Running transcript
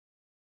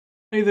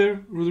Hey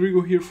there, Rodrigo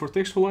here for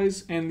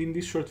Textualize, and in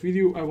this short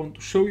video I want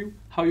to show you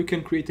how you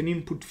can create an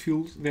input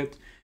field that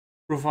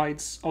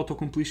provides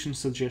auto-completion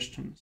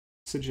suggestions.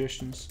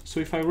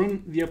 So if I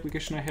run the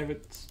application I have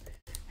at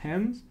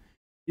hand,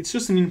 it's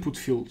just an input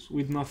field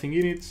with nothing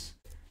in it.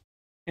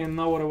 And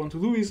now what I want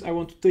to do is I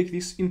want to take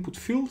this input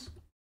field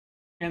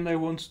and I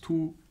want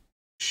to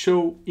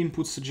show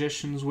input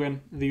suggestions when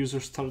the user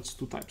starts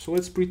to type. So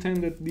let's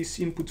pretend that this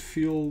input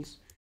field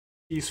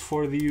is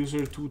for the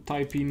user to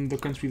type in the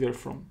country they're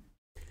from.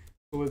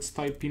 So let's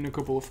type in a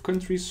couple of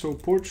countries. So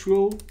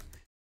Portugal,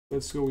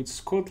 let's go with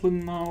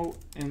Scotland now,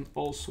 and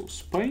also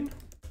Spain.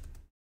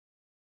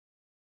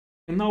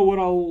 And now what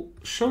I'll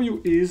show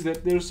you is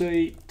that there's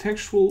a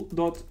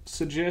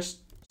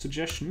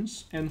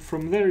textual.suggestions, and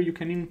from there you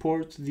can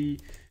import the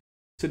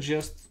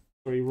suggester.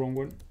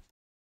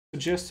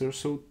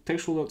 So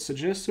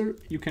textual.suggester,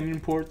 you can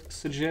import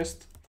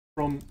suggest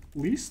from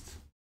list.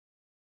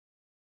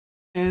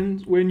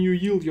 And when you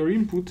yield your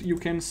input, you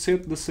can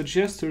set the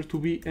suggester to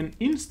be an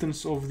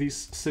instance of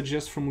this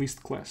suggest from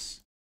list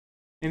class.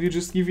 And you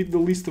just give it the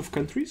list of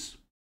countries.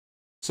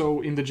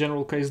 So in the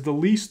general case, the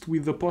list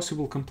with the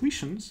possible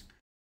completions.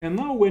 And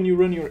now when you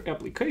run your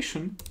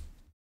application,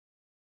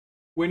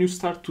 when you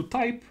start to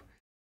type,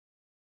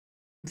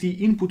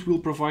 the input will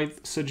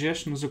provide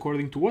suggestions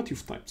according to what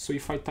you've typed. So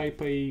if I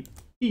type a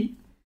P,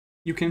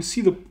 you can see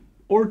the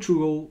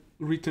Portugal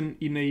written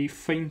in a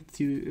fainted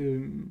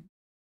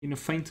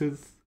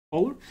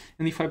color,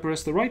 and if I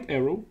press the right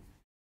arrow,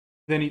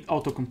 then it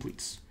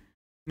auto-completes.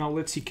 Now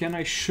let's see, can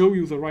I show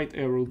you the right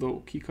arrow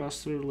though?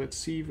 Keycaster, let's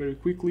see very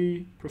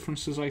quickly.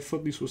 Preferences, I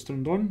thought this was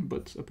turned on,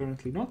 but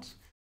apparently not.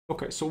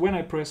 Okay, so when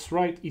I press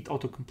right, it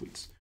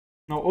auto-completes.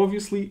 Now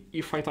obviously,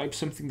 if I type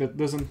something that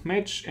doesn't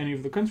match any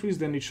of the countries,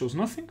 then it shows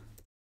nothing.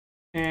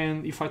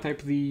 And if I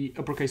type the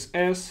uppercase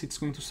S, it's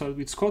going to start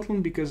with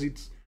Scotland because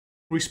it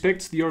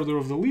respects the order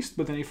of the list,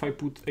 but then if I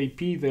put a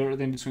P there,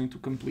 then it's going to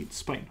complete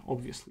Spain,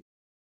 obviously.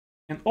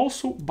 And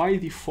also, by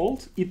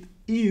default, it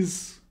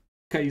is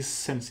case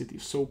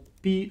sensitive. So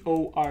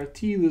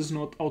PORT does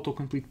not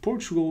autocomplete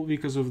Portugal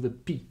because of the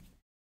P.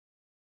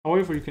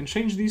 However, you can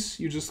change this.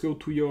 You just go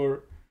to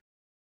your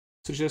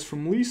suggest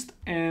from list,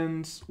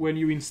 and when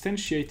you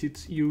instantiate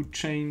it, you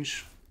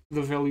change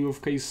the value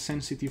of case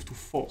sensitive to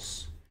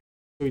false.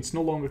 So it's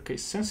no longer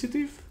case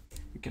sensitive.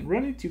 You can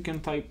run it. You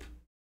can type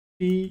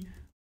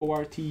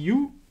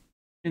PORTU,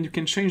 and you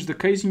can change the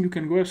casing. You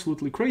can go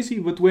absolutely crazy,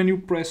 but when you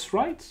press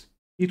right,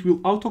 it will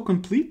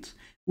autocomplete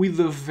with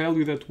the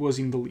value that was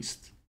in the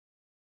list.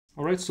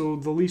 All right, so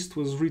the list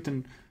was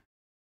written,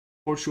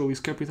 Portugal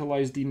is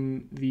capitalized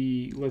in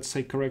the, let's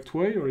say, correct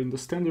way or in the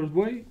standard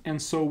way.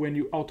 And so when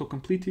you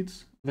autocomplete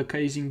it, the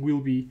casing will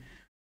be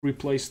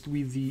replaced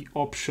with the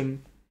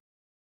option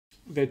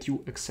that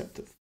you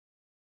accepted.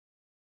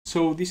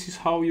 So this is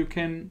how you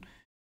can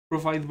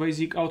provide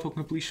basic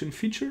auto-completion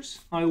features.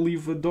 I'll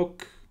leave a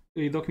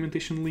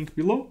documentation link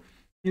below.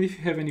 And if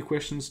you have any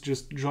questions,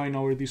 just join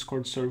our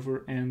Discord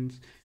server and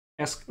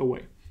ask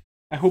away.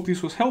 I hope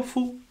this was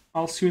helpful.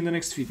 I'll see you in the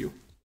next video.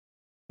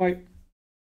 Bye.